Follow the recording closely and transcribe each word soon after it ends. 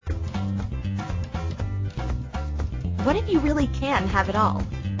what if you really can have it all?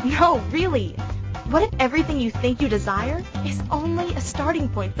 No, really. What if everything you think you desire is only a starting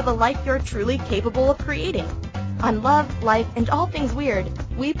point for the life you're truly capable of creating? On Love, Life, and All Things Weird,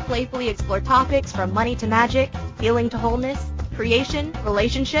 we playfully explore topics from money to magic, healing to wholeness, creation,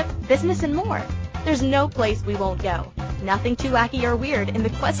 relationship, business, and more. There's no place we won't go. Nothing too wacky or weird in the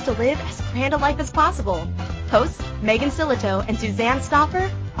quest to live as grand a life as possible. Hosts Megan Silito and Suzanne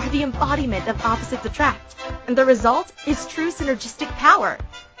Stoffer are the embodiment of opposites attract, and the result is true synergistic power.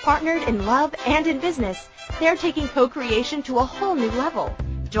 Partnered in love and in business, they're taking co-creation to a whole new level.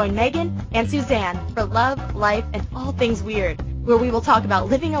 Join Megan and Suzanne for Love, Life, and All Things Weird, where we will talk about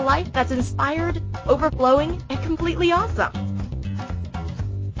living a life that's inspired, overflowing, and completely awesome.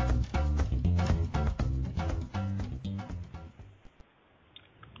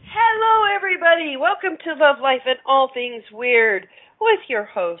 Hello, everybody. Welcome to Love, Life, and All Things Weird with your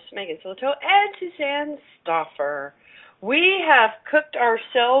hosts, Megan Silito and Suzanne Stoffer. We have cooked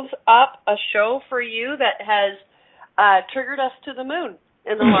ourselves up a show for you that has triggered us to the moon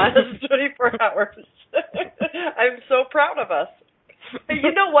in the last 24 hours. I'm so proud of us.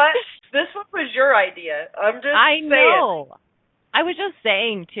 You know what? This one was your idea. I'm just saying. Know. I was just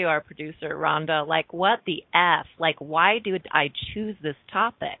saying to our producer, Rhonda, like, what the F? Like, why did I choose this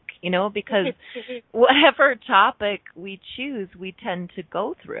topic? You know, because whatever topic we choose, we tend to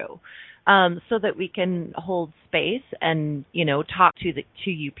go through. So that we can hold space and, you know, talk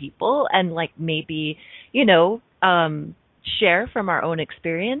to you people and like maybe, you know, share from our own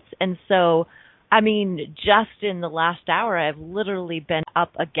experience. And so, I mean, just in the last hour, I've literally been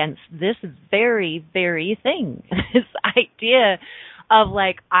up against this very, very thing, this idea of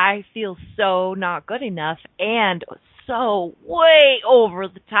like, I feel so not good enough and so way over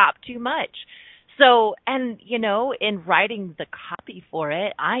the top too much. So, and, you know, in writing the copy for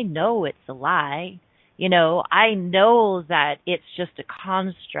it, I know it's a lie. You know, I know that it's just a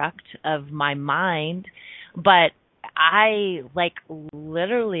construct of my mind, but I, like,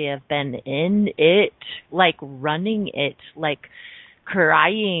 literally have been in it, like, running it, like,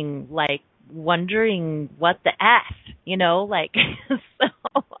 crying, like, wondering what the F, you know, like,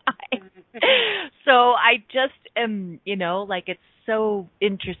 so I just am, you know, like, it's so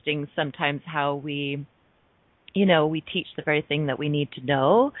interesting sometimes how we, you know, we teach the very thing that we need to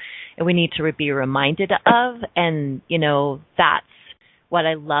know and we need to be reminded of. And, you know, that's what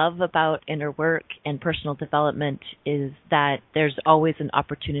I love about inner work and personal development is that there's always an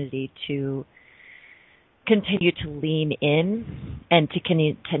opportunity to continue to lean in and to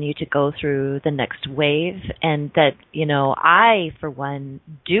continue to go through the next wave. And that, you know, I, for one,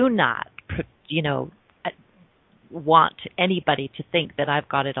 do not, you know, want anybody to think that I've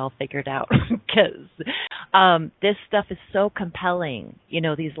got it all figured out because this stuff is so compelling. You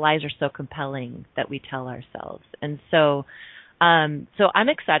know, these lies are so compelling that we tell ourselves. And so so I'm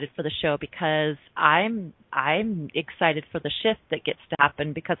excited for the show because I'm excited for the shift that gets to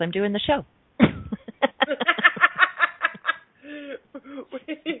happen because I'm doing the show.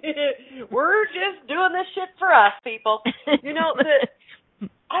 We're just doing this shit for us, people. You know,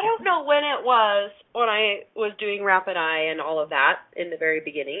 I don't know when it was when I was doing Rapid Eye and all of that in the very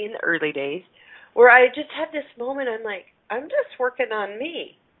beginning, in the early days, where I just had this moment, I'm like, I'm just working on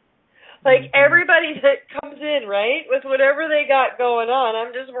me. Like everybody that comes in, right, with whatever they got going on,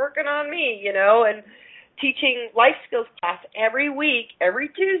 I'm just working on me, you know, and teaching life skills class every week, every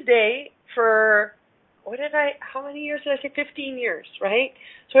Tuesday for, how many years did I say? 15 years, right?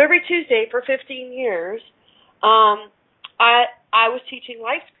 So every Tuesday for 15 years, I was teaching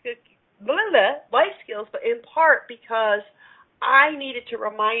life skills, but in part because I needed to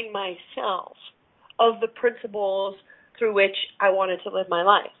remind myself of the principles through which I wanted to live my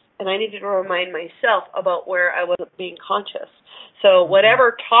life. And I needed to remind myself about where I wasn't being conscious. So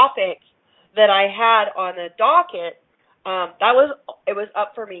whatever topic that I had on the docket, it was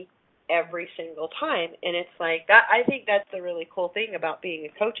up for me every single time. And it's like that. I think that's the really cool thing about being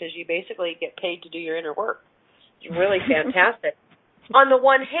a coach is you basically get paid to do your inner work. It's really fantastic. On the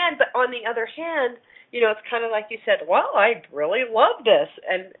one hand, but on the other hand, you know, it's kind of like you said, well, I really love this.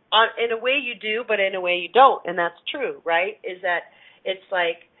 And in a way you do, but in a way you don't. And that's true, right? Is that it's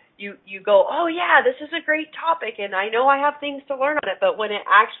like you go, oh, yeah, this is a great topic, and I know I have things to learn on it. But when it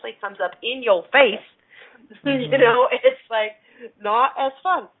actually comes up in your face, you know, it's like not as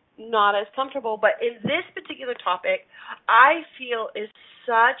fun, not as comfortable. But in this particular topic, I feel is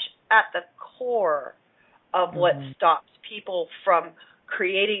such at the core of what stops people from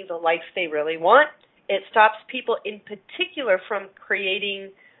creating the life they really want. It stops people in particular from creating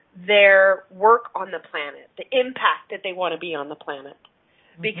their work on the planet, the impact that they want to be on the planet.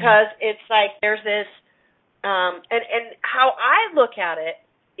 Because it's like there's this And how I look at it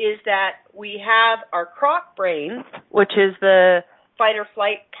is that we have our croc brain, which is the fight or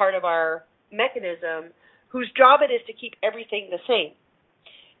flight part of our mechanism, whose job it is to keep everything the same.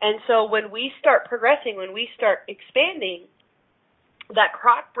 And so when we start progressing, when we start expanding, that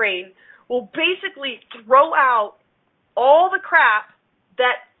croc brain will basically throw out all the crap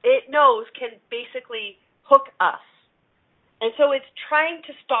that it knows can basically hook us. And so it's trying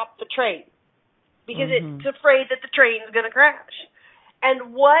to stop the train because it's afraid that the train's going to crash.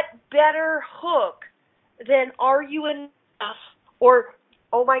 And what better hook than are you enough, or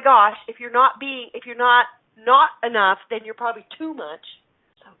oh my gosh, if you're not enough, then you're probably too much.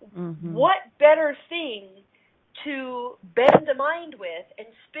 What better thing to bend the mind with and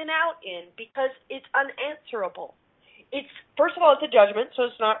spin out in, because it's unanswerable. It's, first of all, it's a judgment, so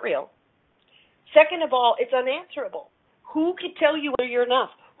it's not real. Second of all, it's unanswerable. Who could tell you whether you're enough?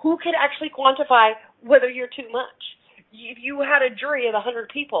 Who could actually quantify whether you're too much? If you had a jury of 100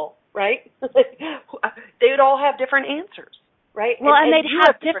 people, right, they would all have different answers, right? Well, and they'd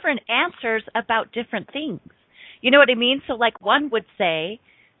have different answers about different things. You know what I mean? So, like, one would say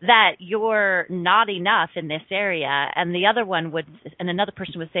that you're not enough in this area, and the other one would, and another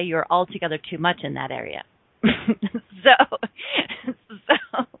person would say you're altogether too much in that area.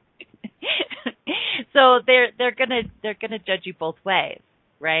 So they're gonna judge you both ways,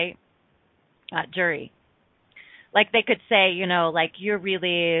 right? Jury. Like, they could say, you know, like, you're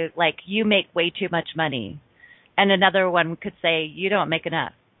really, like, you make way too much money, and another one could say you don't make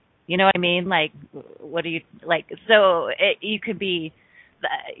enough. You know what I mean? Like, what do you like? So you can be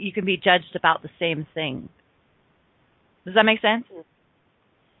judged about the same thing. Does that make sense?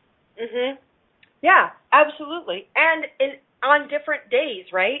 Yeah, absolutely. And on different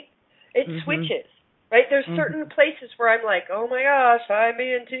days, right? It switches, right? There's certain places where I'm like, oh my gosh, I'm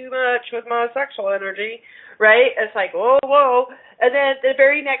being too much with my sexual energy, right? It's like, whoa. And then the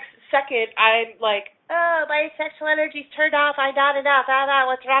very next second, I'm like, oh, my sexual energy's turned off. I'm not enough.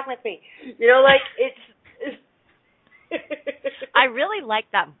 What's wrong with me? You know, like, it's I really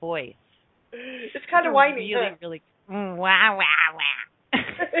like that voice. It's kind of whiny. Really. Wow.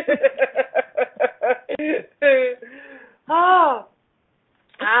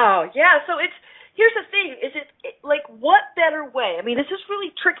 Oh, yeah. So here's the thing: is it like, what better way? I mean, this is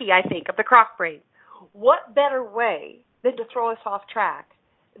really tricky, I think, of the croc brain. What better way than to throw us off track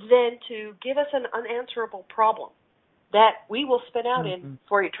than to give us an unanswerable problem that we will spin out in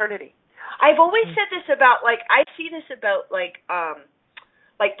for eternity? I've always said this about, like, I see this about, like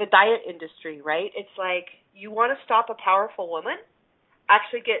the diet industry, right? It's like, you want to stop a powerful woman,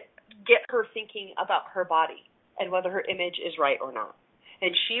 actually get her thinking about her body and whether her image is right or not.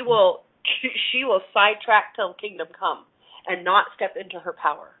 And she will sidetrack till kingdom come and not step into her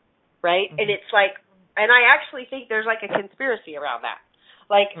power, right? And it's like, and I actually think there's like a conspiracy around that.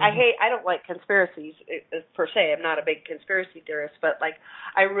 Like, I don't like conspiracies per se. I'm not a big conspiracy theorist, but, like,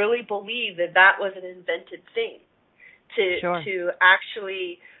 I really believe that was an invented thing to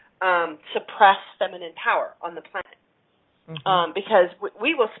actually suppress feminine power on the planet. Because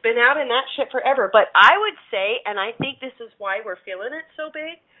we will spin out in that shit forever. But I would say, and I think this is why we're feeling it so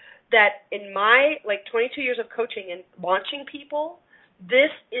big, that in my, like, 22 years of coaching and launching people,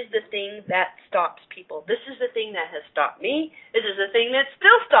 this is the thing that stops people. This is the thing that has stopped me. This is the thing that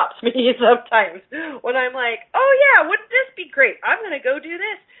still stops me sometimes when I'm like, oh, yeah, wouldn't this be great? I'm going to go do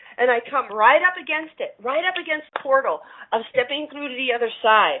this. And I come right up against it, right up against the portal of stepping through to the other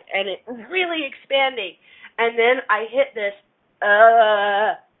side and it really expanding. And then I hit this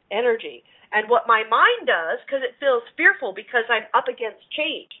energy. And what my mind does, because it feels fearful because I'm up against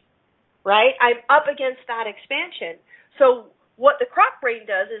change, right? I'm up against that expansion. So what the croc brain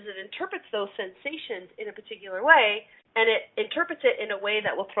does is it interprets those sensations in a particular way, and it interprets it in a way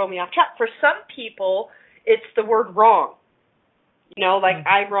that will throw me off track. For some people, it's the word wrong. You know, like,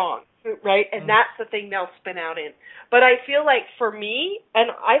 I'm wrong, right? And that's the thing they'll spin out in. But I feel like for me,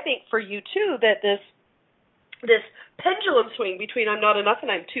 and I think for you too, that this pendulum swing between I'm not enough and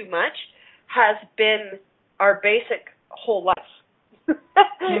I'm too much has been our basic whole life.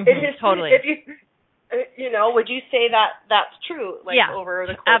 It is totally. If you know, would you say that that's true? Like, over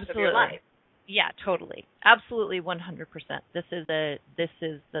the course of your life? Yeah, totally, absolutely, 100%. This is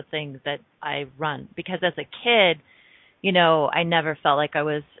the thing that I run, because as a kid, you know, I never felt like I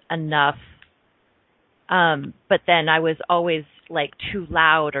was enough. But then I was always, like, too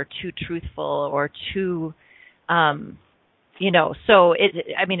loud or too truthful or too, you know, so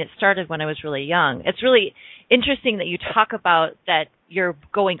it started when I was really young. It's really interesting that you talk about that you're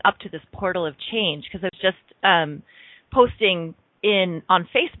going up to this portal of change, because I was just posting on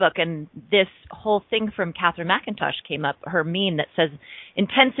Facebook, and this whole thing from Catherine McIntosh came up, her meme that says,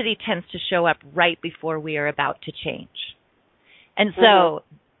 intensity tends to show up right before we are about to change. And so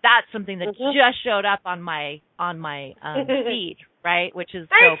that's something that just showed up on my feed, right? Which is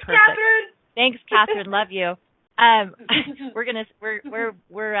so perfect. Catherine. Thanks, Catherine. Love you.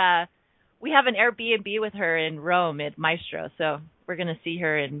 We have an Airbnb with her in Rome at Maestro, so we're gonna see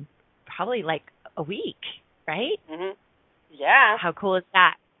her in probably like a week, right? Mm-hmm. Yeah. How cool is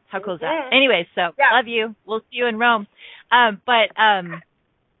that? Anyway, so love you. We'll see you in Rome. But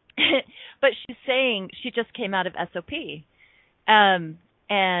she's saying she just came out of SOP,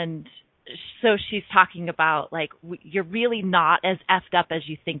 and so she's talking about like you're really not as effed up as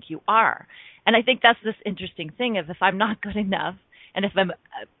you think you are. And I think that's this interesting thing of if I'm not good enough and if I'm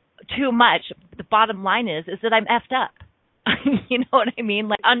too much, the bottom line is that I'm effed up. You know what I mean?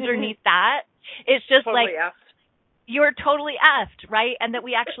 Like underneath that, it's just totally like effed. You're totally effed, right? And that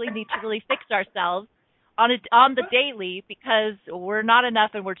we actually need to really fix ourselves on the daily because we're not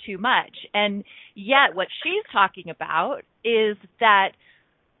enough and we're too much. And yet what she's talking about is that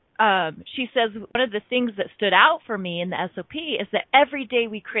she says one of the things that stood out for me in the SOP is that every day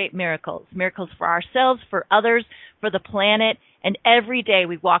we create miracles for ourselves, for others, for the planet, and every day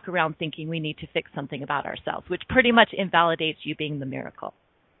we walk around thinking we need to fix something about ourselves, which pretty much invalidates you being the miracle.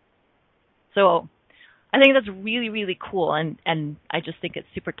 So I think that's really, really cool, and I just think it's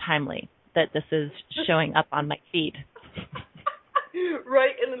super timely that this is showing up on my feed.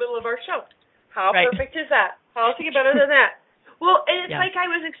 Right in the middle of our show. How perfect is that? How else to get better than that? Well, and it's like I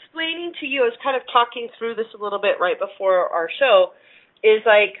was explaining to you, I was kind of talking through this a little bit right before our show, is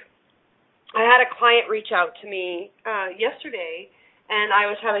like I had a client reach out to me yesterday, and I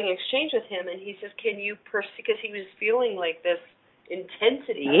was having an exchange with him, and he says, can you because he was feeling like this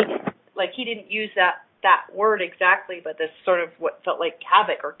intensity, like he didn't use that word exactly, but this sort of what felt like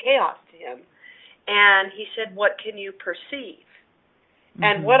havoc or chaos to him. And he said, what can you perceive? Mm-hmm.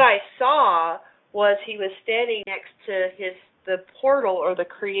 And what I saw was he was standing next to the portal or the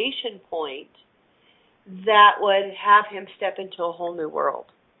creation point that would have him step into a whole new world.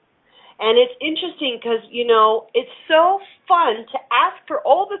 And it's interesting because, you know, it's so fun to ask for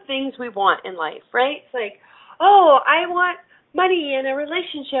all the things we want in life, right? It's like, oh, I want money and a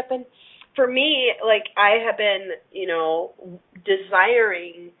relationship. And for me, like, I have been, you know,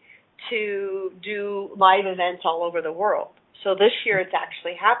 desiring to do live events all over the world. So this year it's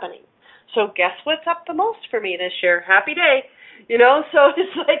actually happening. So guess what's up the most for me this year? Happy day. You know, so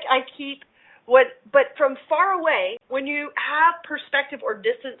it's like I keep but from far away, when you have perspective or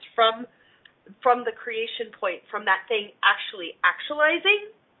distance from the creation point, from that thing actually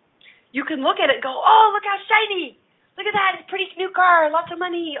actualizing, you can look at it and go, oh, look how shiny. Look at that, pretty new car, lots of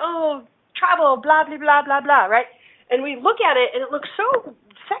money, oh, travel, blah, blah, blah, blah, blah, right? And we look at it and it looks so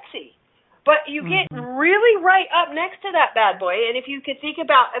sexy. But you get really right up next to that bad boy. And if you could think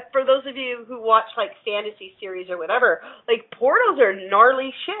about, for those of you who watch like fantasy series or whatever, like portals are gnarly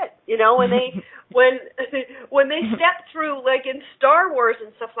shit. You know, when they when they step through, like in Star Wars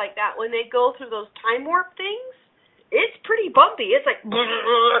and stuff like that, when they go through those time warp things, it's pretty bumpy. It's like,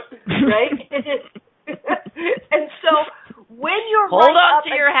 right? And so when you're hold on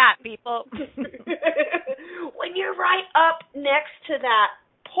to your hat, people. When you're right up next to that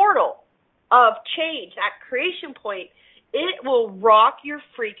portal of change, that creation point, it will rock your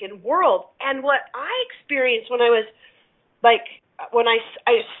freaking world. And what I experienced when I was like, when I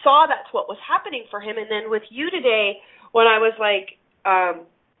saw that's what was happening for him, and then with you today, when I was like, I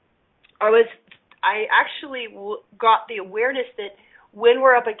actually got the awareness that when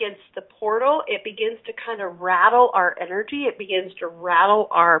we're up against the portal, it begins to kind of rattle our energy, it begins to rattle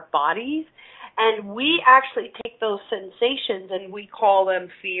our bodies. And we actually take those sensations and we call them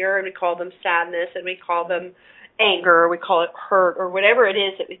fear, and we call them sadness, and we call them anger, or we call it hurt, or whatever it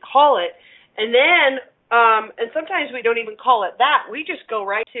is that we call it. And then, and sometimes we don't even call it that. We just go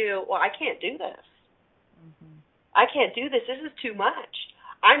right to, well, I can't do this. Mm-hmm. I can't do this. This is too much.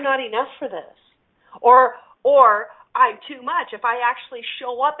 I'm not enough for this. Or I'm too much. If I actually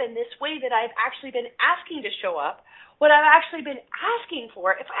show up in this way that I've actually been asking to show up, what I've actually been asking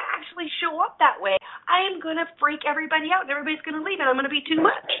for, if I actually show up that way, I am going to freak everybody out and everybody's going to leave and I'm going to be too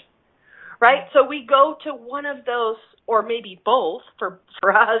much, right? So we go to one of those, or maybe both. For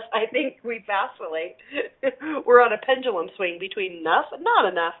us, I think we vacillate. We're on a pendulum swing between enough and not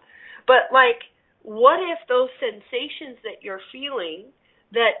enough. But like, what if those sensations that you're feeling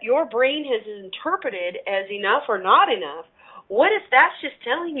that your brain has interpreted as enough or not enough, what if that's just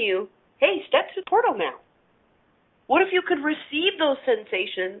telling you, hey, step to the portal now? What if you could receive those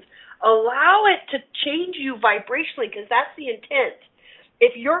sensations Allow it to change you vibrationally, because that's the intent.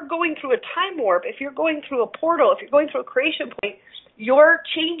 If you're going through a time warp, if you're going through a portal, if you're going through a creation point, you're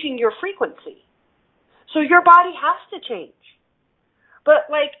changing your frequency. So your body has to change. But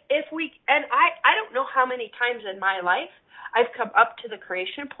like if we, and I don't know how many times in my life I've come up to the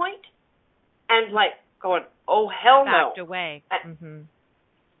creation point and like going, oh hell no. Backed away.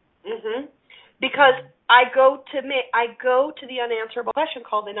 Because I go to the unanswerable question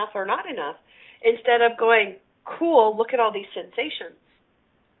called enough or not enough, instead of going, cool, look at all these sensations.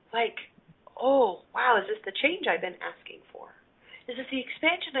 Like, oh, wow, is this the change I've been asking for? Is this the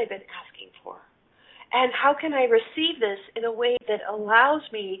expansion I've been asking for? And how can I receive this in a way that allows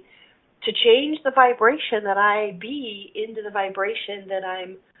me to change the vibration that I be into the vibration that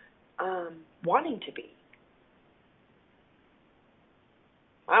I'm wanting to be?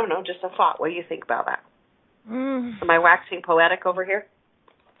 I don't know, just a thought. What do you think about that? Am I waxing poetic over here?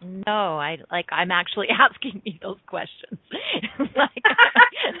 No, I'm actually asking you those questions.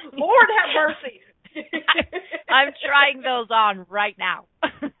 Lord have mercy. I'm trying those on right now.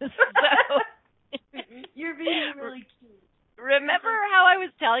 So you're being really cute. Remember how I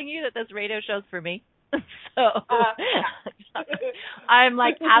was telling you that this radio show's for me? So I'm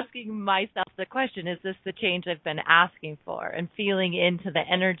like asking myself the question, is this the change I've been asking for? And feeling into the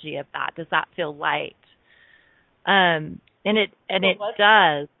energy of that. Does that feel light? And it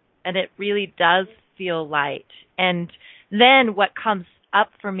does. And it really does feel light. And then what comes up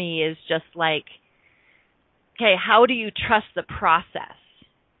for me is just like, okay, how do you trust the process?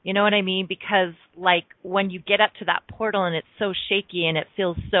 You know what I mean? Because like when you get up to that portal and it's so shaky and it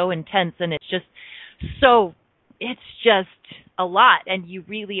feels so intense and it's just a lot, and you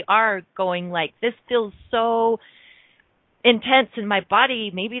really are going like, this feels so intense in my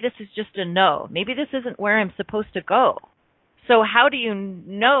body, maybe this is just a no. Maybe this isn't where I'm supposed to go. So how do you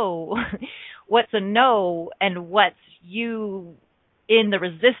know what's a no and what's you in the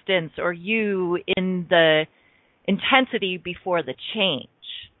resistance or you in the intensity before the change?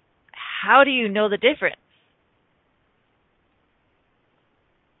 How do you know the difference?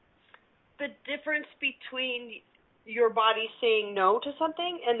 The difference between your body saying no to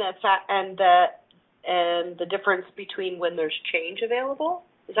something and the difference between when there's change available?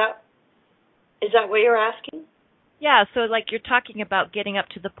 Is that what you're asking? Yeah, so like you're talking about getting up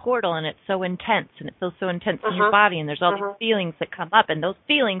to the portal and it's so intense and it feels so intense in your body and there's all these feelings that come up and those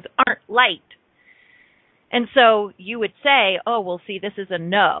feelings aren't light. And so you would say, oh, well, see, this is a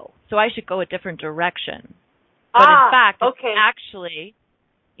no, so I should go a different direction. But in fact, it's actually,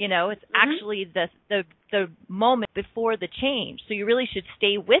 it's actually the moment before the change. So you really should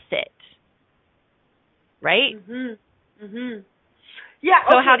stay with it. Right? Yeah.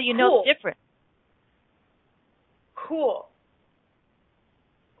 So how do you know the difference? Cool.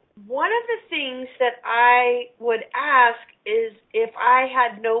 One of the things that I would ask is, if I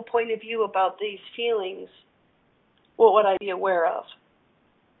had no point of view about these feelings, what would I be aware of?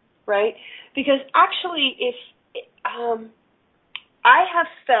 Right? Because actually, if I have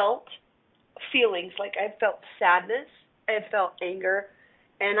felt feelings, like I've felt sadness, I've felt anger,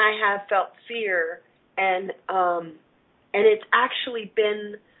 and I have felt fear, and it's actually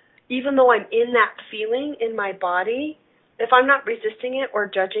been, even though I'm in that feeling in my body, if I'm not resisting it or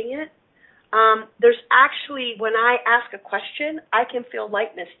judging it, there's actually, when I ask a question, I can feel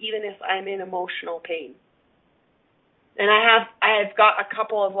lightness even if I'm in emotional pain. And I've got a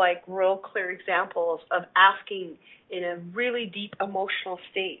couple of like real clear examples of asking in a really deep emotional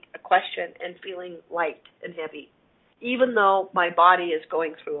state a question and feeling light and heavy, even though my body is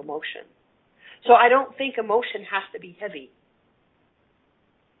going through emotion. So I don't think emotion has to be heavy.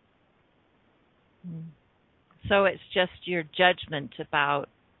 So it's just your judgment about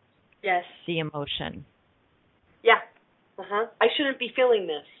the emotion. Yeah. I shouldn't be feeling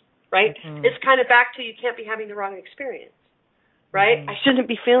this, right? It's kind of back to, you can't be having the wrong experience, right? I shouldn't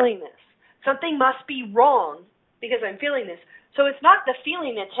be feeling this. Something must be wrong because I'm feeling this. So it's not the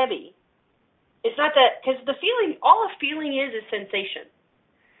feeling that's heavy. It's not that, because the feeling, all a feeling is sensation.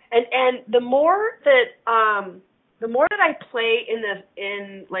 And the more that I play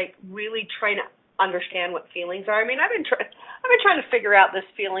in like really trying to understand what feelings are. I mean, I've been trying to figure out this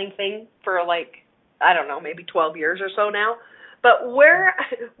feeling thing for like, I don't know, maybe 12 years or so now. But where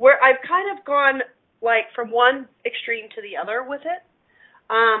I've kind of gone like from one extreme to the other with it.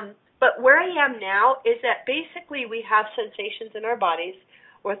 But where I am now is that basically we have sensations in our bodies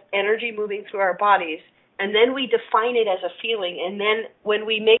with energy moving through our bodies, and then we define it as a feeling, and then when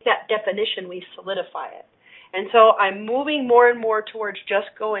we make that definition, we solidify it. And so I'm moving more and more towards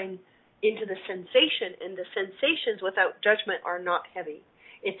just going into the sensation, and the sensations without judgment are not heavy.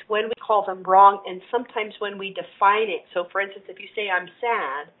 It's when we call them wrong, and sometimes when we define it. So, for instance, if you say I'm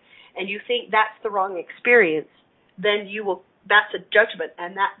sad, and you think that's the wrong experience, then that's a judgment,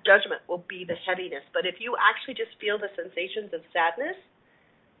 and that judgment will be the heaviness. But if you actually just feel the sensations of sadness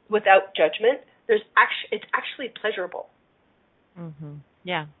without judgment, it's actually pleasurable.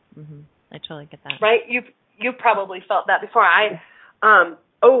 Yeah. I totally get that. Right? You probably felt that before. I'm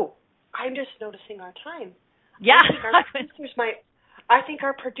just noticing our time. Yeah. I think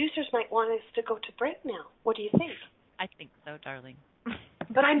our producers might want us to go to break now. What do you think? I think so, darling.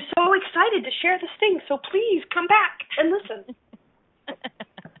 But I'm so excited to share this thing, so please come back and listen.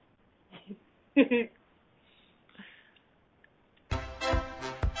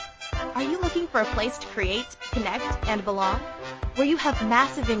 Are you looking for a place to create, connect, and belong? Where you have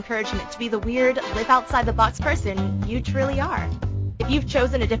massive encouragement to be the weird, live outside the box person you truly are. If you've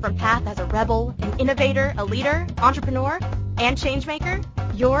chosen a different path as a rebel, an innovator, a leader, entrepreneur, and changemaker,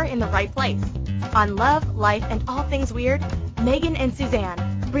 you're in the right place. On Love, Life, and All Things Weird, Megan and Suzanne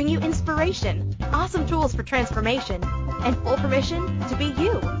bring you inspiration, awesome tools for transformation, and full permission to be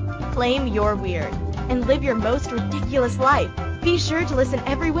you. Claim your weird and live your most ridiculous life. Be sure to listen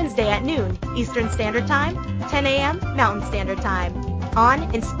every Wednesday at noon Eastern Standard Time, 10 a.m. Mountain Standard Time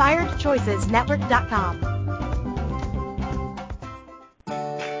on InspiredChoicesNetwork.com.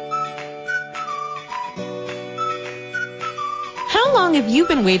 How long have you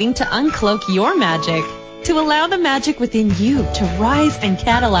been waiting to uncloak your magic? To allow the magic within you to rise and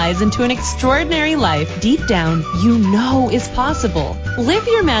catalyze into an extraordinary life deep down you know is possible. Live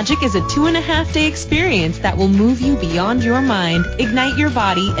Your Magic is a 2.5-day experience that will move you beyond your mind, ignite your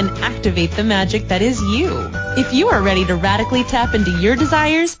body, and activate the magic that is you. If you are ready to radically tap into your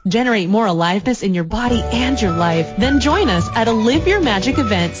desires, generate more aliveness in your body and your life, then join us at a Live Your Magic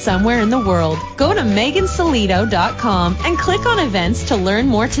event somewhere in the world. Go to megansillito.com and click on events to learn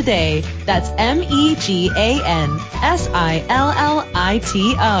more today. That's MEGANSILLITO.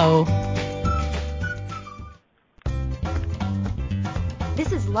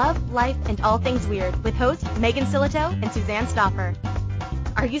 This is Love, Life, and All Things Weird with hosts Megan Sillito and Suzanne Stoffer.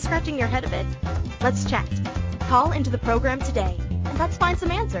 Are you scratching your head a bit? Let's chat. Call into the program today, and let's find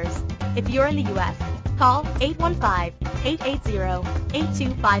some answers. If you're in the U.S., call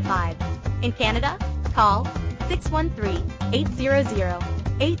 815-880-8255. In Canada, call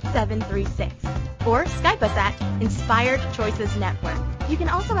 613-800-8736. Or Skype us at Inspired Choices Network. You can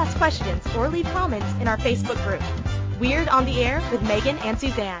also ask questions or leave comments in our Facebook group, Weird on the Air with Megan and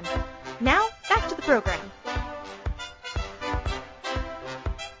Suzanne. Now, back to the program.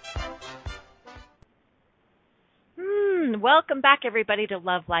 Welcome back, everybody, to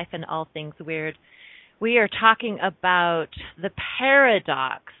Love, Life, and All Things Weird. We are talking about the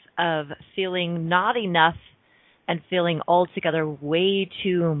paradox of feeling not enough and feeling altogether way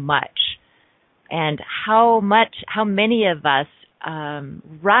too much, and how many of us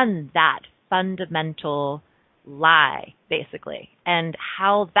run that fundamental lie, basically, and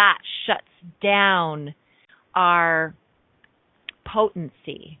how that shuts down our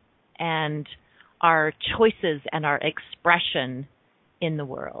potency and our choices and our expression in the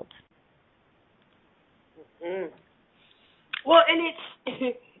world. Mm-hmm. Well, and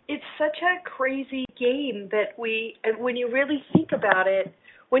it's such a crazy game that and when you really think about it,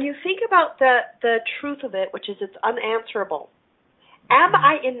 when you think about the truth of it, which is it's unanswerable. Am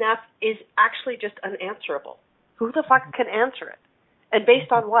I enough is actually just unanswerable. Who the fuck can answer it? And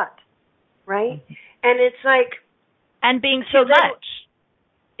based on what? Right? And it's like... And being too much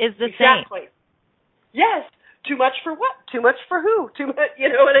is the same. Exactly. Yes. Too much for what? Too much for who? Too much, you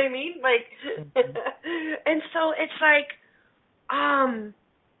know what I mean? Like, and so it's like,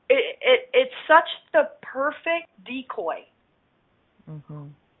 it's such the perfect decoy.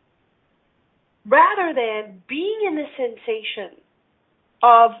 Mm-hmm. Rather than being in the sensation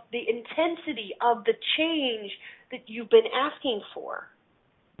of the intensity of the change that you've been asking for.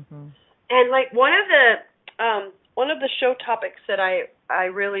 Mm-hmm. And like one of the show topics that I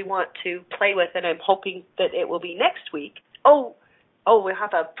really want to play with, and I'm hoping that it will be next week. Oh, we'll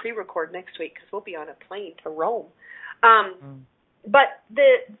have a pre-record next week because we'll be on a plane to Rome. But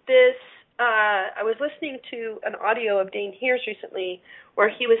I was listening to an audio of Dane Heers recently where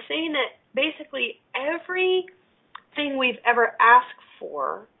he was saying that basically everything we've ever asked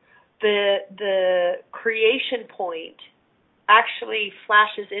for, the creation point actually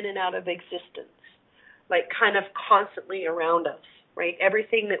flashes in and out of existence, like kind of constantly around us, right?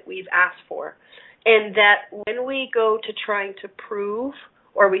 Everything that we've asked for. And that when we go to trying to prove,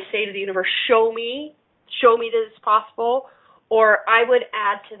 or we say to the universe, show me that it's possible, or I would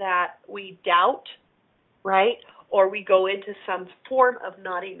add to that, we doubt, right? or we go into some form of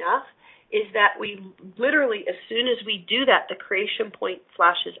not enough, is that we literally, as soon as we do that, the creation point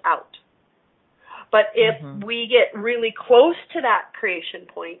flashes out. But if we get really close to that creation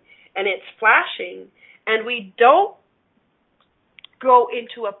point and it's flashing, and we don't go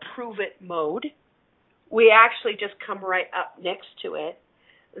into a prove it mode, we actually just come right up next to it,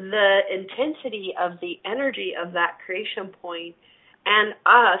 the intensity of the energy of that creation point and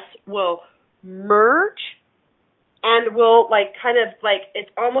us will merge, and will it's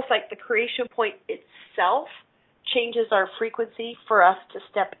almost like the creation point itself changes our frequency for us to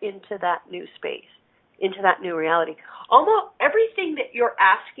step into that new space, into that new reality. Almost everything that you're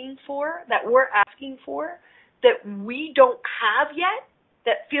asking for, that we're asking for, that we don't have yet,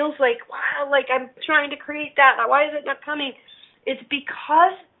 that feels like, wow, like I'm trying to create that, why is it not coming? It's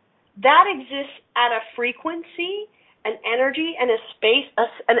because that exists at a frequency, an energy, and a space,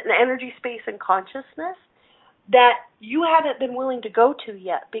 an energy, space, and consciousness that you haven't been willing to go to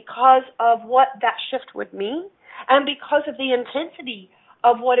yet because of what that shift would mean, and because of the intensity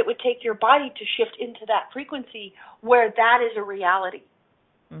of what it would take your body to shift into that frequency where that is a reality.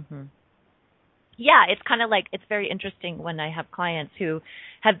 Mm-hmm. Yeah, it's kind of like, it's very interesting when I have clients who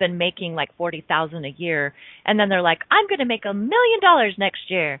have been making like $40,000 a year, and then they're like, I'm going to make $1 million next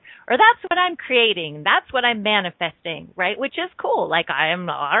year, or that's what I'm creating, that's what I'm manifesting, right? Which is cool. Like, I'm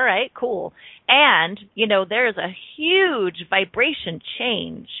all right, cool. And, you know, there's a huge vibration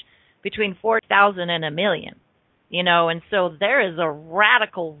change between 4,000 and $1 million, you know, and so there is a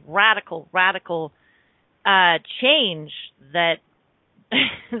radical change that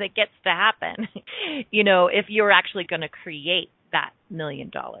that gets to happen, you know, if you're actually going to create that $1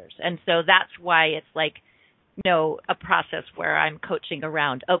 million. And so that's why it's like, you know, a process where I'm coaching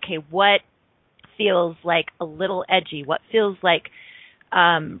around, okay, what feels like a little edgy? What feels like,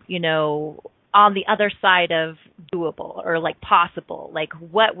 you know, on the other side of doable or like possible? Like,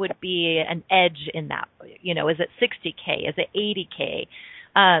 what would be an edge in that? You know, is it 60K? Is it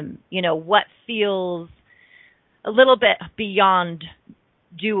 80K? You know, what feels a little bit beyond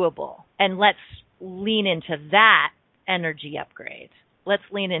doable, and let's lean into that energy upgrade. Let's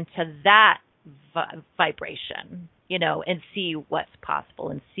lean into that vibration, you know, and see what's possible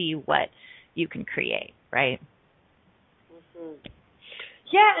and see what you can create, right? Mm-hmm.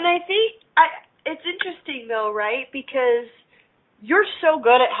 Yeah, and I think it's interesting though, right? Because you're so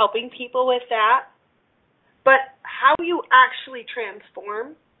good at helping people with that, but how you actually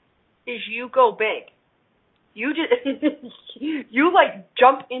transform is you go big. You just you like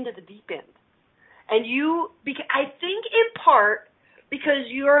jump into the deep end, and I think in part because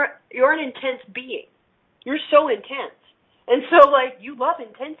you're an intense being. You're so intense, and so like you love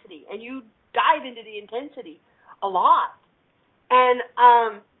intensity, and you dive into the intensity a lot. And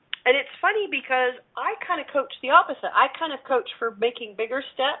it's funny because I kind of coach the opposite. I kind of coach for making bigger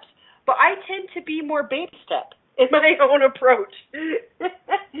steps, but I tend to be more baby step in my own approach.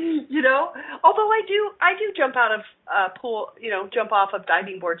 You know, although I do jump out of pool, you know, jump off of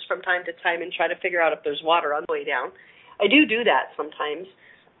diving boards from time to time and try to figure out if there's water on the way down. I do that sometimes.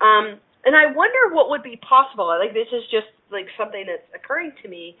 And I wonder what would be possible. Like, this is just like something that's occurring to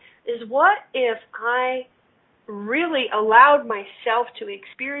me, is what if I really allowed myself to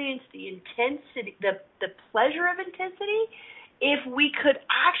experience the intensity, the pleasure of intensity, if we could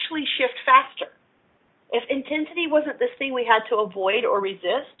actually shift faster. If intensity wasn't this thing we had to avoid or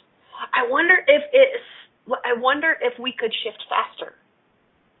resist, I wonder if we could shift faster.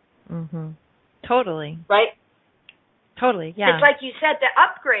 Mhm. Totally. Right? Totally. Yeah. It's like you said, the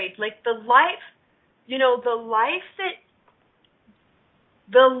upgrade, like the life, you know, the life that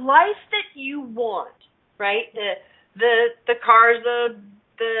you want, right? The cars,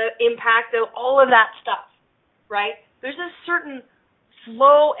 the impact, all of that stuff, right? There's a certain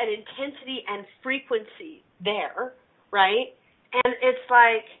flow and intensity and frequency there, right? And it's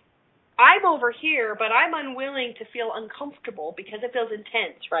like, I'm over here, but I'm unwilling to feel uncomfortable because it feels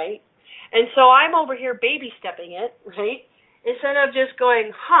intense, right? And so I'm over here baby stepping it, right? Instead of just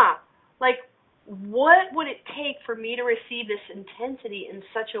going, like, what would it take for me to receive this intensity in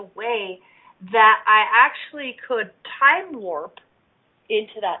such a way that I actually could time warp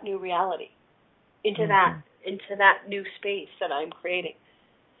into that new reality, into that new space that I'm creating.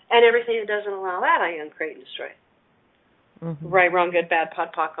 And everything that doesn't allow that, I uncreate and destroy. Mm-hmm. Right, wrong, good, bad, pod,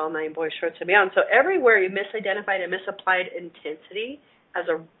 poc, all nine boys, shorts, and beyond. So everywhere you misidentified and misapplied intensity as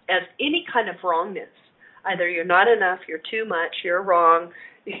any kind of wrongness, either you're not enough, you're too much, you're wrong,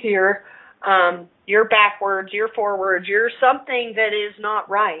 you're backwards, you're forwards, you're something that is not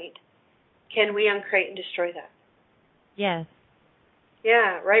right, can we uncreate and destroy that? Yes.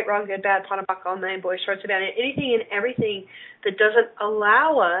 Yeah, right, wrong, good, bad, pot and pock, all nine, boys, shorts, and bad. Anything and everything that doesn't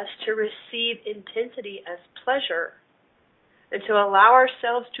allow us to receive intensity as pleasure and to allow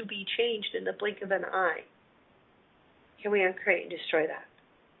ourselves to be changed in the blink of an eye. Can we uncreate and destroy that?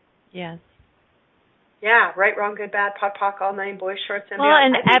 Yes. Yeah, right, wrong, good, bad, pot, pock, all nine, boys, shorts, and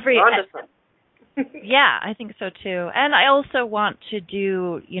beyond. And yeah, I think so too. And I also want to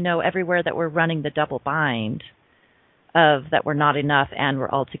do, everywhere that we're running the double bind of that we're not enough and we're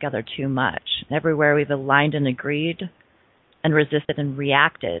altogether too much. Everywhere we've aligned and agreed and resisted and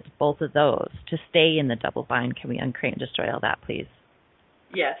reacted, both of those, to stay in the double bind. Can we uncreate and destroy all that, please?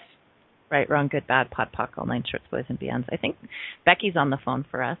 Yes. Right, wrong, good, bad, pot, pock, all nine shorts, boys, and beyonds. I think Becky's on the phone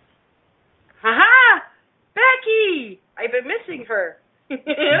for us. Ha-ha! Becky! I've been missing her.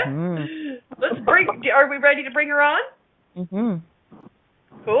 Mm-hmm. Are we ready to bring her on? Mm-hmm.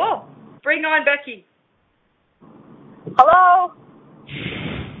 Cool. Bring on Becky. Hello.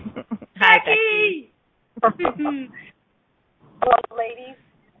 Hi, Becky. Hello, ladies.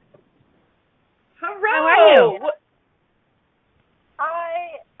 Hello. How are you?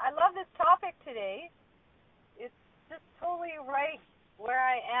 I love this topic today. It's just totally right where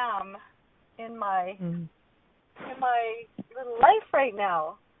I am in my little life right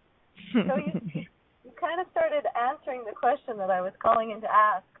now. So you kind of started answering the question that I was calling in to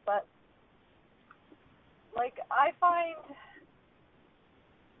ask, but I find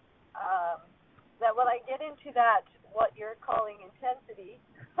that when I get into that, what you're calling intensity,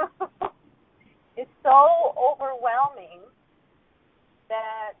 it's so overwhelming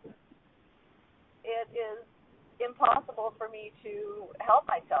that it is impossible for me to help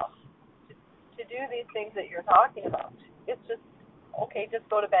myself to do these things that you're talking about. It's just, okay, just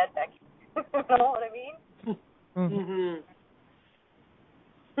go to bed, Becky. You know what I mean?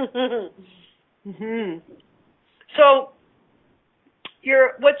 So,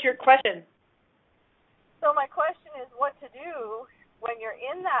 what's your question? So my question is what to do when you're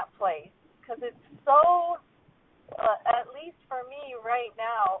in that place, because it's so, at least for me right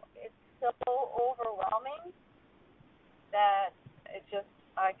now, it's so overwhelming that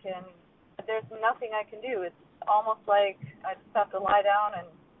there's nothing I can do. It's almost like I just have to lie down and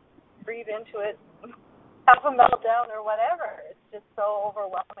breathe into it, have a meltdown or whatever. It's just so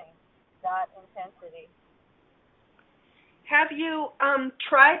overwhelming, that intensity. Have you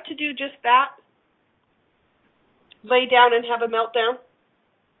tried to do just that? Lay down and have a meltdown?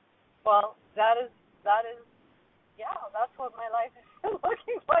 Well, that is, yeah, that's what my life has been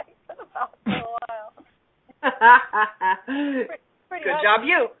looking like for the past little while. Pretty Good much. job,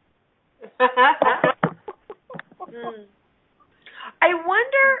 you. I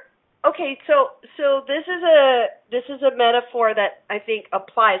wonder. Okay, so this is a metaphor that I think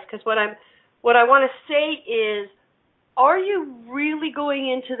applies, because what I want to say is, are you really going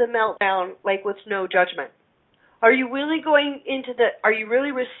into the meltdown with no judgment? Are you really are you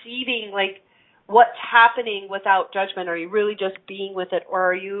really receiving what's happening without judgment? Are you really just being with it?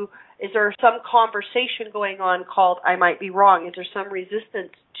 Or is there some conversation going on called I might be wrong? Is there some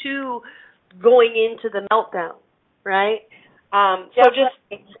resistance to going into the meltdown, right?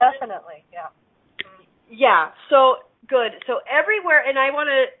 Definitely, yeah. Yeah, so good. So everywhere, and I want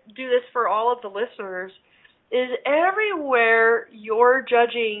to do this for all of the listeners, is everywhere you're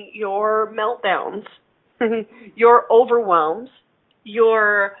judging your meltdowns, your overwhelms,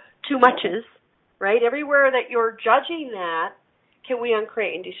 your too muches, right? Everywhere that you're judging that, can we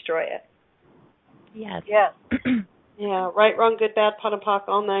uncreate and destroy it? Yes. Yes. Yeah, right, wrong, good, bad, pot and pock,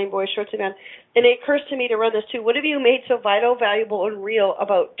 all nine, boys, shorts, and bad. And it occurs to me to run this too. What have you made so vital, valuable, and real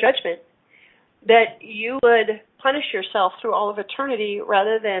about judgment that you would punish yourself through all of eternity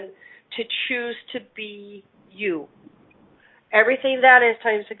rather than to choose to be you? Everything that is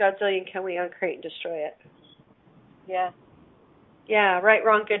times a godzillion, can we uncreate and destroy it? Yes. Yeah, right,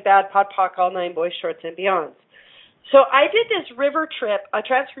 wrong, good, bad, pot, pock, all nine, boys, shorts, and beyonds. So I did this river trip, a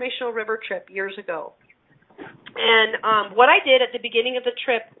transformational river trip years ago. And what I did at the beginning of the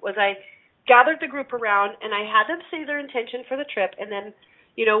trip was I gathered the group around and I had them say their intention for the trip, and then,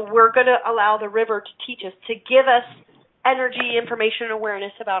 we're going to allow the river to teach us, to give us energy, information, and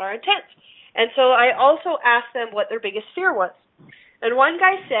awareness about our intent. And so I also asked them what their biggest fear was. And one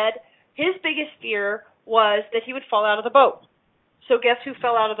guy said his biggest fear was that he would fall out of the boat. So guess who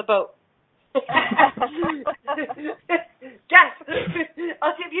fell out of the boat? Guess.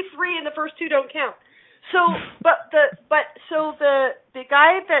 I'll give you 3 and the first 2 don't count. So, the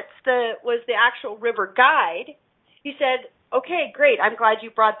guy was the actual river guide. He said, "Okay, great. I'm glad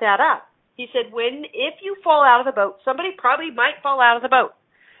you brought that up." He said, if you fall out of the boat, somebody probably might fall out of the boat,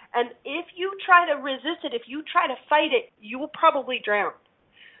 And if you try to resist it, if you try to fight it, you will probably drown.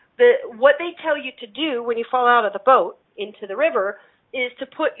 What they tell you to do when you fall out of the boat into the river is to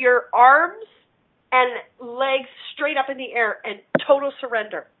put your arms and legs straight up in the air and total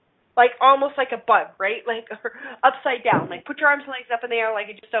surrender. Like almost like a bug, right? Like upside down. Like put your arms and legs up in the air like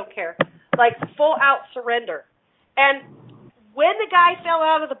you just don't care. Like full out surrender. And when the guy fell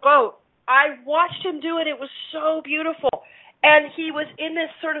out of the boat, I watched him do it. It was so beautiful. And he was in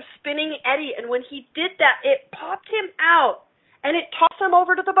this sort of spinning eddy. And when he did that, it popped him out and it tossed him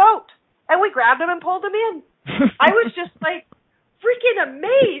over to the boat. And we grabbed him and pulled him in. I was just like freaking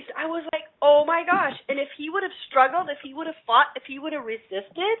amazed. I was like, oh my gosh. And if he would have struggled, if he would have fought, if he would have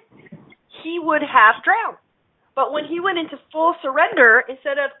resisted, he would have drowned. But when he went into full surrender,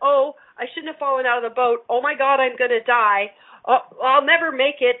 instead of, oh, I shouldn't have fallen out of the boat, oh my God, I'm going to die, oh, I'll never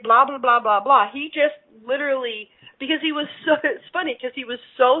make it, blah, blah, blah, blah, blah. He just literally, because he was so, it's funny, because he was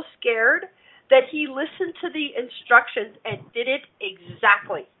so scared that he listened to the instructions and did it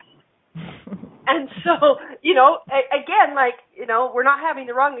exactly. And so, again, we're not having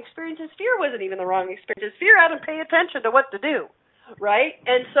the wrong experiences. Fear wasn't even the wrong experiences. Fear had to pay attention to what to do, right?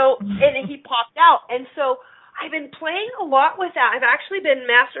 And so, and he popped out. And so I've been playing a lot with that. I've actually been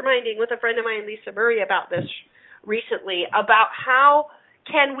masterminding with a friend of mine, Lisa Murray, about this recently, about how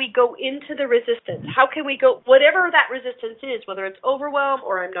can we go into the resistance? How can we go, whatever that resistance is, whether it's overwhelm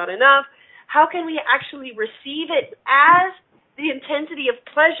or I'm not enough, how can we actually receive it as the intensity of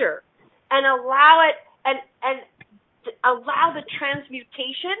pleasure and allow it and allow the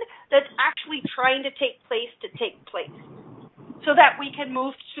transmutation that's actually trying to take place so that we can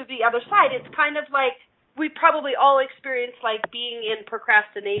move to the other side. It's kind of like we probably all experience like being in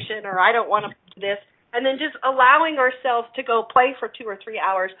procrastination or I don't want to do this, and then just allowing ourselves to go play for 2 or 3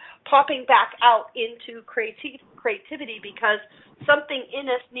 hours, popping back out into creativity because something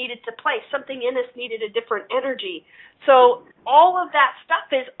in us needed to play, something in us needed a different energy. So all of that stuff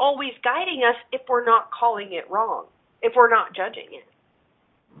is always guiding us if we're not calling it wrong, if we're not judging it.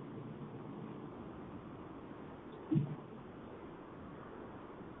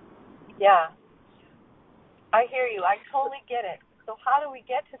 Yeah. I hear you. I totally get it. So how do we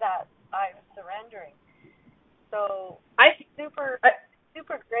get to that? I'm surrendering. So super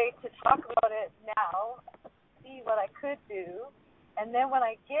great to talk about it now, see what I could do, and then when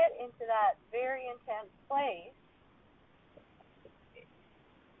I get into that very intense place,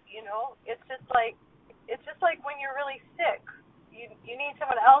 it's just like when you're really sick. You need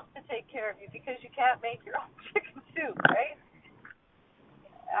someone else to take care of you because you can't make your own chicken soup, right?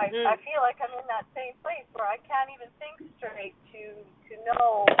 I feel like I'm in that same place where I can't even think straight to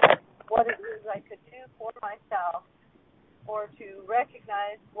know what it is I could do for myself or to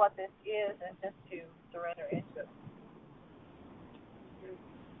recognize what this is and just to surrender into it.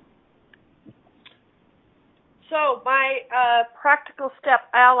 So my practical step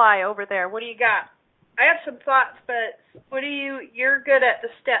ally over there, what do you got? I have some thoughts, but you're good at the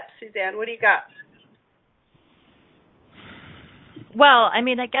steps, Suzanne. What do you got? Well, I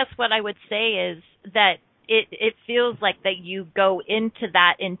mean, I guess what I would say is that it feels like that you go into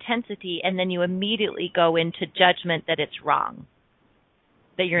that intensity and then you immediately go into judgment that it's wrong,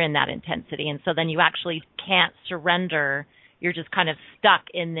 that you're in that intensity. And so then you actually can't surrender. You're just kind of stuck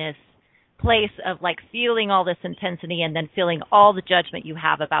in this place of like feeling all this intensity and then feeling all the judgment you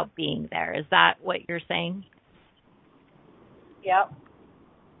have about being there. Is that what you're saying? Yep.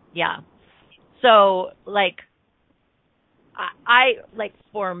 Yeah. So like, I like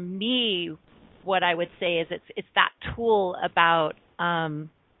for me, what I would say is it's that tool about can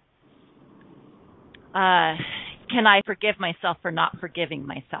I forgive myself for not forgiving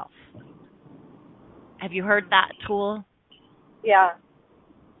myself? Have you heard that tool? Yeah.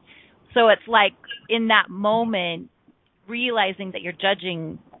 So it's like in that moment, realizing that you're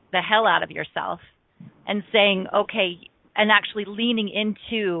judging the hell out of yourself and saying, okay, and actually leaning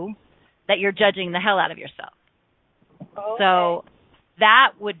into that you're judging the hell out of yourself. Okay. So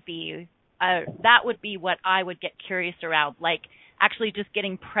that would be what I would get curious around, like actually just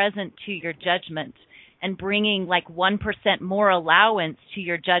getting present to your judgment and bringing like 1% more allowance to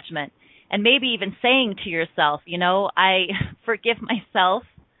your judgment, and maybe even saying to yourself, I forgive myself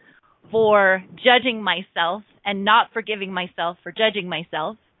for judging myself and not forgiving myself for judging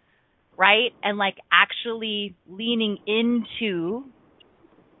myself, right? And like actually leaning into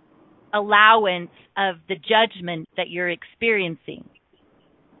allowance of the judgment that you're experiencing.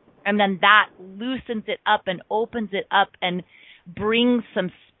 And then that loosens it up and opens it up and brings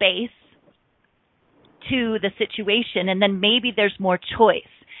some space to the situation. And then maybe there's more choice.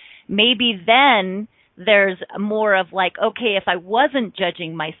 Maybe then there's more of like, okay, if I wasn't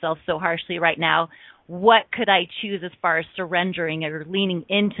judging myself so harshly right now, what could I choose as far as surrendering or leaning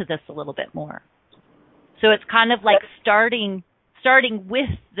into this a little bit more? So it's kind of like starting with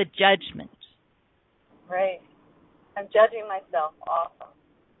the judgment. Right. I'm judging myself. Awesome.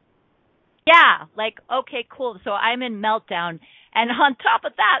 Yeah, like, okay, cool. So I'm in meltdown. And on top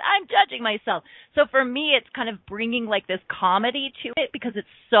of that, I'm judging myself. So for me, it's kind of bringing like this comedy to it because it's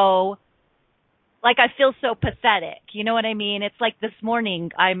so, like, I feel so pathetic. You know what I mean? It's like this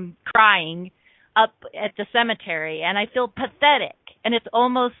morning I'm crying up at the cemetery and I feel pathetic. And it's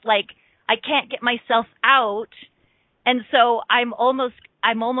almost like I can't get myself out. And so I'm almost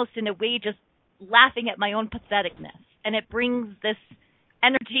in a way just laughing at my own patheticness. And it brings this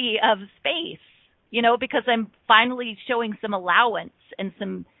energy of space, you know, because I'm finally showing some allowance and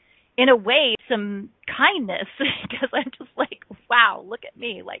some, in a way, some kindness, because I'm just like, wow, look at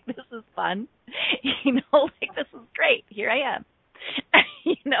me. Like, this is fun. You know, like, this is great. Here I am.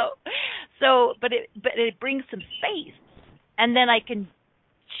 You know, so, but it brings some space. And then I can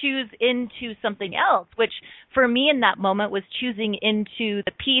choose into something else, which for me in that moment was choosing into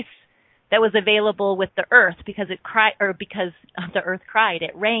the peace that was available with the earth because because the earth cried.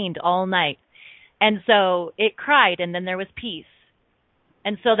 It rained all night. And so it cried and then there was peace.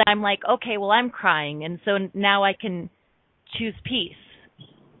 And so then I'm like, okay, well, I'm crying. And so now I can choose peace.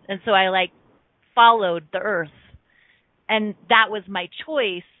 And so I like followed the earth. And that was my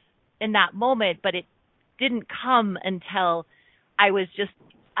choice in that moment, but it didn't come until I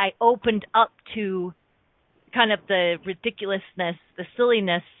opened up to kind of the ridiculousness, the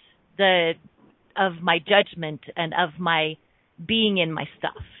silliness, of my judgment and of my being in my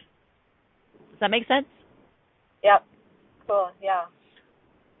stuff. Does that make sense? Yep. Cool. Yeah.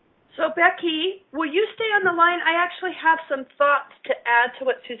 So, Becky, will you stay on the line? I actually have some thoughts to add to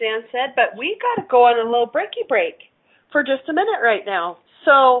what Suzanne said, but we got to go on a little breaky break for just a minute right now.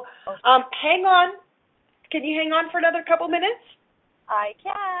 So, hang on. Can you hang on for another couple minutes? I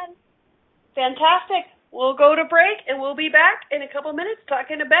can. Fantastic. We'll go to break, and we'll be back in a couple minutes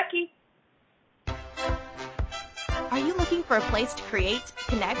talking to Becky. Are you looking for a place to create,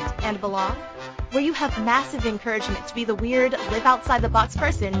 connect, and belong? Where you have massive encouragement to be the weird, live outside the box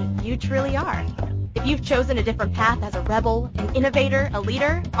person you truly are. If you've chosen a different path as a rebel, an innovator, a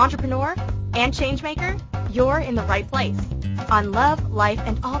leader, entrepreneur, and changemaker, you're in the right place. On Love, Life,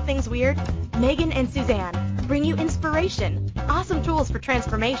 and All Things Weird, Megan and Suzanne bring you inspiration, awesome tools for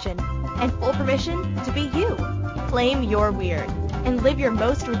transformation, and full permission to be you. Claim your weird and live your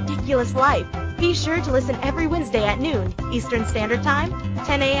most ridiculous life. Be sure to listen every Wednesday at noon Eastern Standard Time,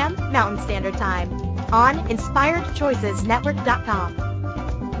 10 a.m. Mountain Standard Time on InspiredChoicesNetwork.com.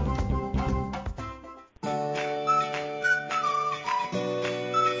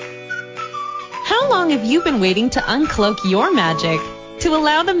 How long have you been waiting to uncloak your magic? To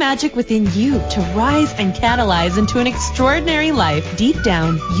allow the magic within you to rise and catalyze into an extraordinary life deep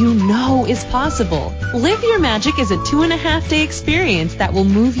down you know is possible. Live Your Magic is a 2.5-day experience that will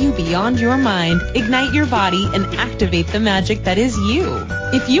move you beyond your mind, ignite your body, and activate the magic that is you.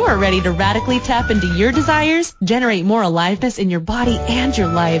 If you are ready to radically tap into your desires, generate more aliveness in your body and your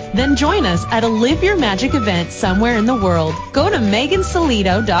life, then join us at a Live Your Magic event somewhere in the world. Go to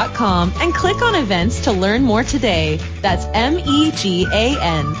megansillito.com and click on events to learn more today. That's MEGANSILLITO.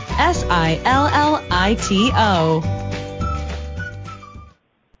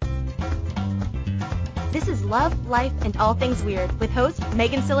 This is Love, Life, and All Things Weird with hosts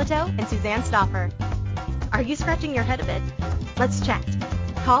Megan Sillito and Suzanne Stoffer. Are you scratching your head a bit? Let's chat.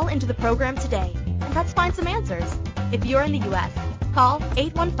 Call into the program today and let's find some answers. If you're in the U.S., call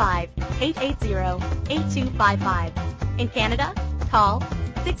 815-880-8255. In Canada, call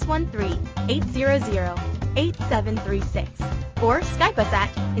 613-800-8736 or Skype us at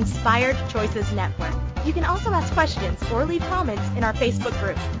Inspired Choices Network. You can also ask questions or leave comments in our Facebook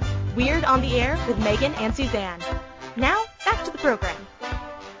group, Weird on the Air with Megan and Suzanne. Now, back to the program.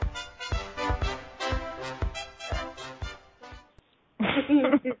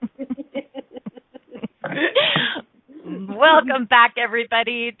 Welcome back,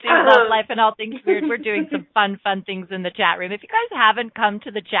 everybody, to Love, Life, and All Things Weird. We're doing some fun things in the chat room. If you guys haven't come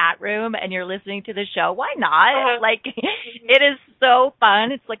to the chat room and you're listening to the show, why not? Like, it is so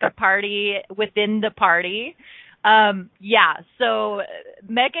fun. It's like a party within the party. So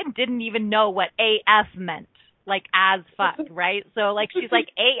Megan didn't even know what AF meant, like as fuck, right? So, like, she's like,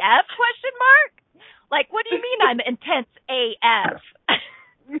 AF, question mark? Like, what do you mean I'm intense AF?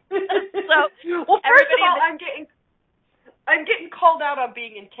 Well, first of all, I'm getting called out on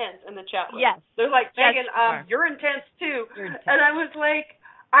being intense in the chat room. Yes. They're like, Megan, yes, you're intense too. You're intense. And I was like,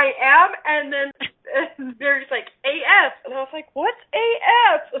 I am, and then Mary's like, AF. And I was like, what's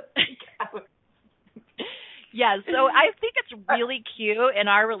AF? Yeah, so I think it's really cute in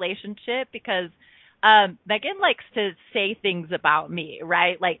our relationship because Megan likes to say things about me,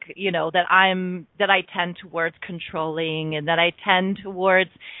 right? Like, that I tend towards controlling and that I tend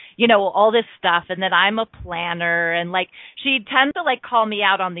towards, all this stuff, and that I'm a planner, and like she tends to like call me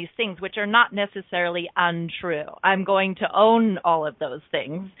out on these things, which are not necessarily untrue. I'm going to own all of those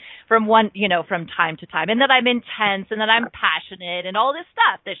things from time to time, and that I'm intense and that I'm passionate and all this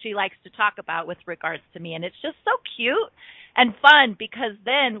stuff that she likes to talk about with regards to me. And it's just so cute and fun because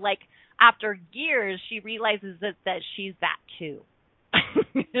then like, after years, she realizes that she's that too.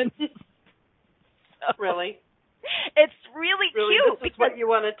 So, really? It's really cute. This is what you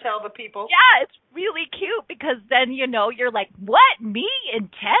want to tell the people? Yeah, it's really cute because then, you're like, what? Me?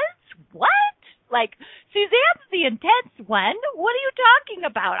 Intense? What? Like, Suzanne's the intense one. What are you talking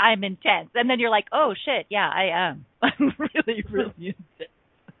about? I'm intense. And then you're like, oh, shit, yeah, I am. I'm really, really intense.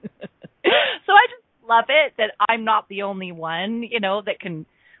 So I just love it that I'm not the only one, that can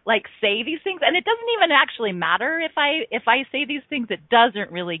like say these things, and it doesn't even actually matter if I say these things. It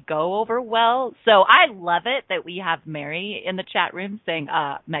doesn't really go over well. So I love it that we have Mary in the chat room saying,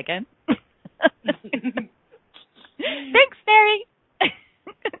 Megan. Thanks, Mary.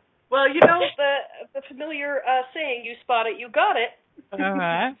 Well, the familiar saying, you spot it, you got it.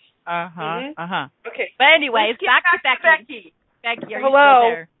 Okay. But anyways, back to Becky. Becky, are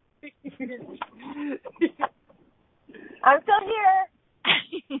Hello. you still there? I'm still here.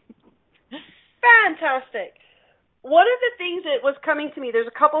 Fantastic. One of the things that was coming to me, there's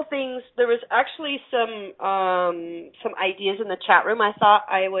a couple things. There was actually some ideas in the chat room I thought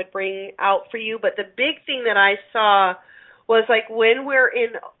I would bring out for you, but the big thing that I saw was like when we're in,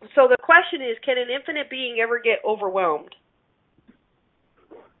 so the question is, can an infinite being ever get overwhelmed?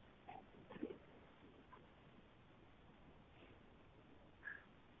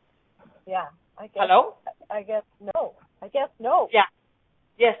 Yeah. I guess. Hello? I guess no. Yeah.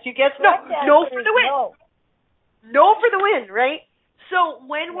 Yes, you guess no. No for the win. No for the win, right? So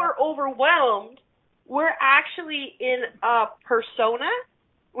when we're overwhelmed, we're actually in a persona.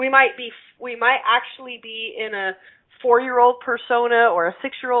 We might actually be in a 4-year-old persona or a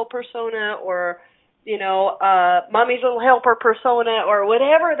 6-year-old persona or, mommy's little helper persona or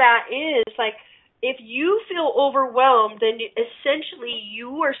whatever that is. Like, if you feel overwhelmed, then essentially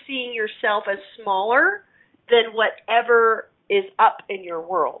you are seeing yourself as smaller than whatever is up in your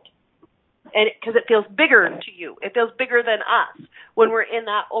world. And because it feels bigger to you. It feels bigger than us when we're in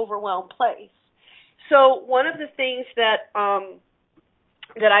that overwhelmed place. So one of the things that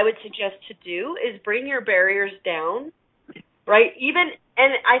I would suggest to do is bring your barriers down, right?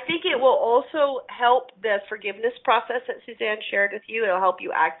 And I think it will also help the forgiveness process that Suzanne shared with you. It'll help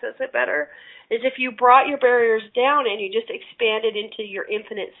you access it better, is if you brought your barriers down and you just expanded into your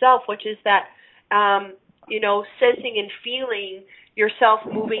infinite self, which is that, sensing and feeling yourself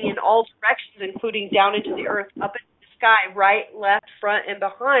moving in all directions, including down into the earth, up into the sky, right, left, front, and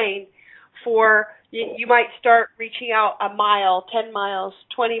behind. You might start reaching out a mile, 10 miles,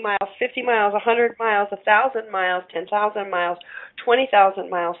 20 miles, 50 miles, 100 miles, 1,000 miles, 10,000 miles, 20,000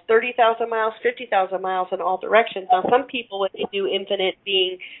 miles, 30,000 miles, 50,000 miles in all directions. Now, some people, when they do infinite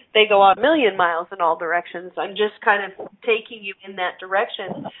being, they go a million miles in all directions. I'm just kind of taking you in that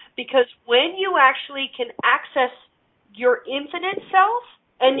direction, because when you actually can access your infinite self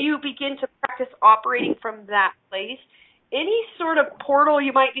and you begin to practice operating from that place, any sort of portal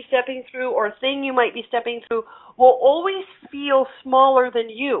you might be stepping through or thing you might be stepping through will always feel smaller than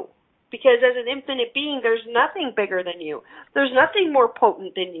you. Because as an infinite being, there's nothing bigger than you. There's nothing more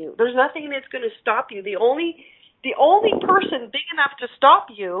potent than you. There's nothing that's going to stop you. The only person big enough to stop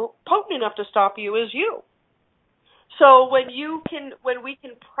you, potent enough to stop you, is you. So when we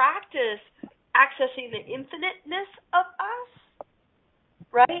can practice accessing the infiniteness of us,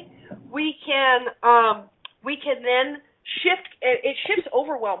 right? We can then shift. It shifts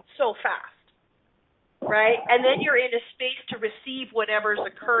overwhelm so fast, right? And then you're in a space to receive whatever's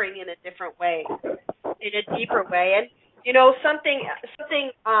occurring in a different way, in a deeper way. And something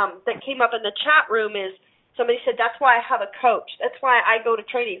that came up in the chat room is somebody said, that's why I have a coach. That's why I go to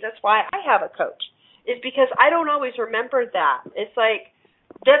trainings. That's why I have a coach. Is because I don't always remember that. It's like,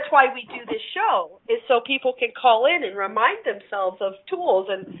 that's why we do this show, is so people can call in and remind themselves of tools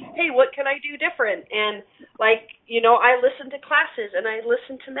and, hey, what can I do different? And I listen to classes and I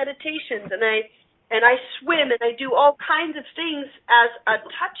listen to meditations and I swim and I do all kinds of things as a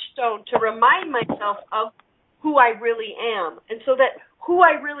touchstone to remind myself of who I really am. And so that who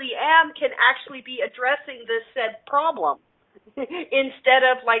I really am can actually be addressing this said problem. instead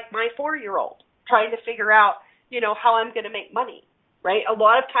of like my 4-year-old trying to figure out, how I'm going to make money, right? A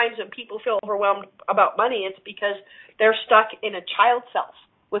lot of times when people feel overwhelmed about money, it's because they're stuck in a child self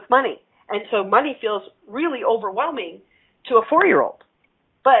with money. And so money feels really overwhelming to a 4-year-old,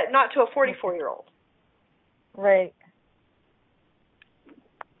 but not to a 44-year-old. Right.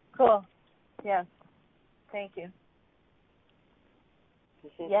 Cool. Yes. Thank you.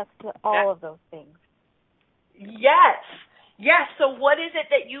 Yes to all of those things. Yes. So what is it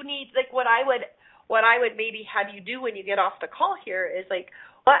that you need? Like what I would maybe have you do when you get off the call here is like,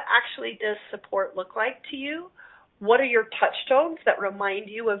 what actually does support look like to you? What are your touchstones that remind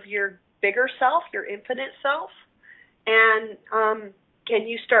you of your bigger self, your infinite self? And can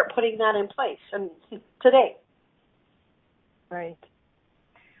you start putting that in place today? Right.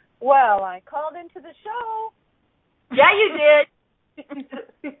 Well, I called into the show. Yeah, you did.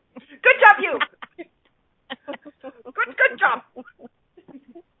 Good job, you. Good job.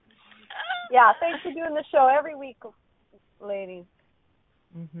 Yeah, thanks for doing the show every week, ladies.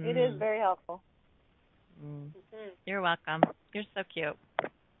 Mm-hmm. It is very helpful. Mm-hmm. You're welcome. You're so cute.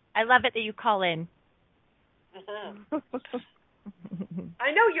 I love it that you call in. Mm-hmm. I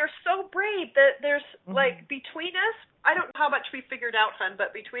know, you're so brave that there's, like, between us, I don't know how much we figured out, hon,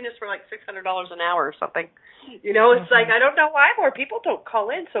 but between us we're like $600 an hour or something. It's like, I don't know why more people don't call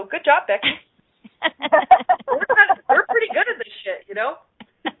in, so good job, Becky. We're pretty good at this shit,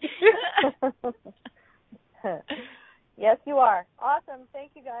 Yes, you are. Awesome.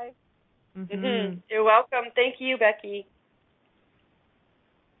 Thank you, guys. Mm-hmm. You're welcome. Thank you, Becky.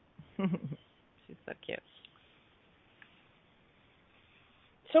 She's so cute.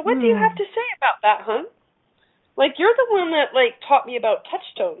 So what do you have to say about that, hon? Like, you're the one that, like, taught me about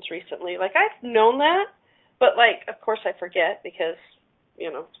touchstones recently. Like, I've known that, but, like, of course I forget because,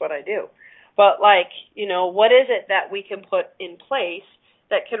 it's what I do. But, like, what is it that we can put in place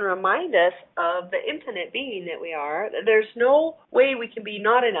that can remind us of the infinite being that we are? There's no way we can be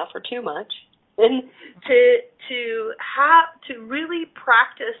not enough or too much. And to really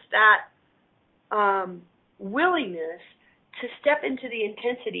practice that willingness to step into the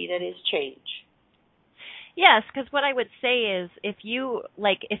intensity that is change. Yes, because what I would say is if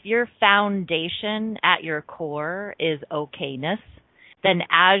your foundation at your core is okayness, then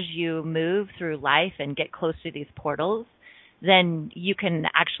as you move through life and get close to these portals, then you can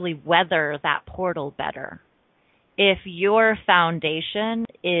actually weather that portal better. If your foundation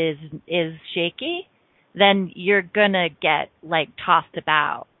is shaky, then you're going to get tossed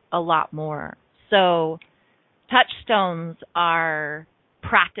about a lot more. So touchstones are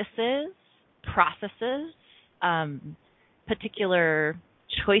practices, processes, particular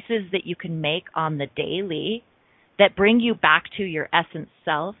choices that you can make on the daily that bring you back to your essence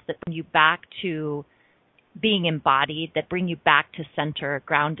self, that bring you back to being embodied, that bring you back to center,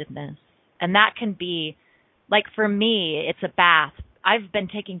 groundedness. And that can be, for me, it's a bath. I've been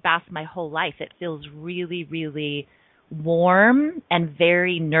taking baths my whole life. It feels really, really warm and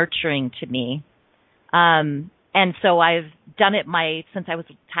very nurturing to me. And so I've done it since I was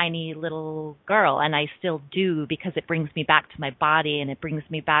a tiny little girl, and I still do because it brings me back to my body and it brings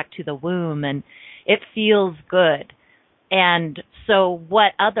me back to the womb, and it feels good. And so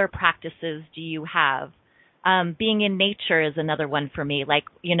what other practices do you have? Being in nature is another one for me.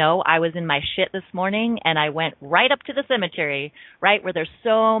 I was in my shit this morning and I went right up to the cemetery, right, where there's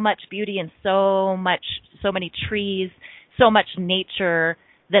so much beauty and so many trees, so much nature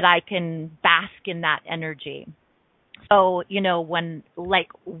that I can bask in that energy. So,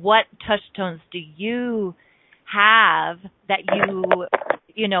 what touchstones do you have that you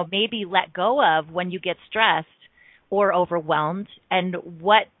maybe let go of when you get stressed or overwhelmed, and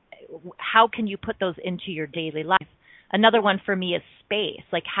how can you put those into your daily life? Another one for me is space,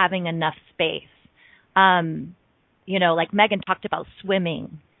 having enough space. Megan talked about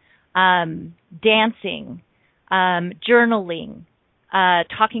swimming, dancing, journaling,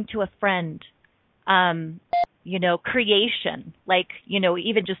 talking to a friend, creation,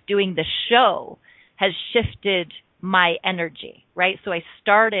 even just doing the show has shifted my energy, right? So I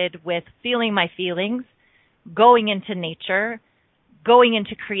started with feeling my feelings, going into nature, going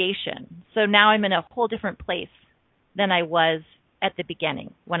into creation. So now I'm in a whole different place than I was at the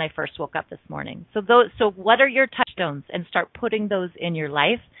beginning when I first woke up this morning. So what are your touchstones? And start putting those in your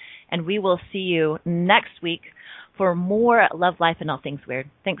life. And we will see you next week for more Love, Life, and All Things Weird.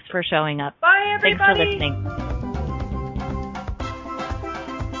 Thanks for showing up. Bye, everybody. Thanks for listening.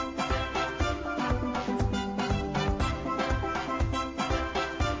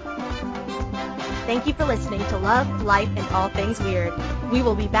 Thank you for listening to Love, Life, and All Things Weird. We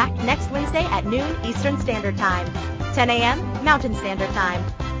will be back next Wednesday at noon Eastern Standard Time. 10 a.m. Mountain Standard Time.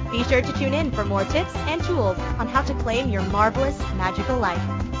 Be sure to tune in for more tips and tools on how to claim your marvelous, magical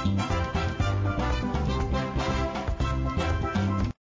life.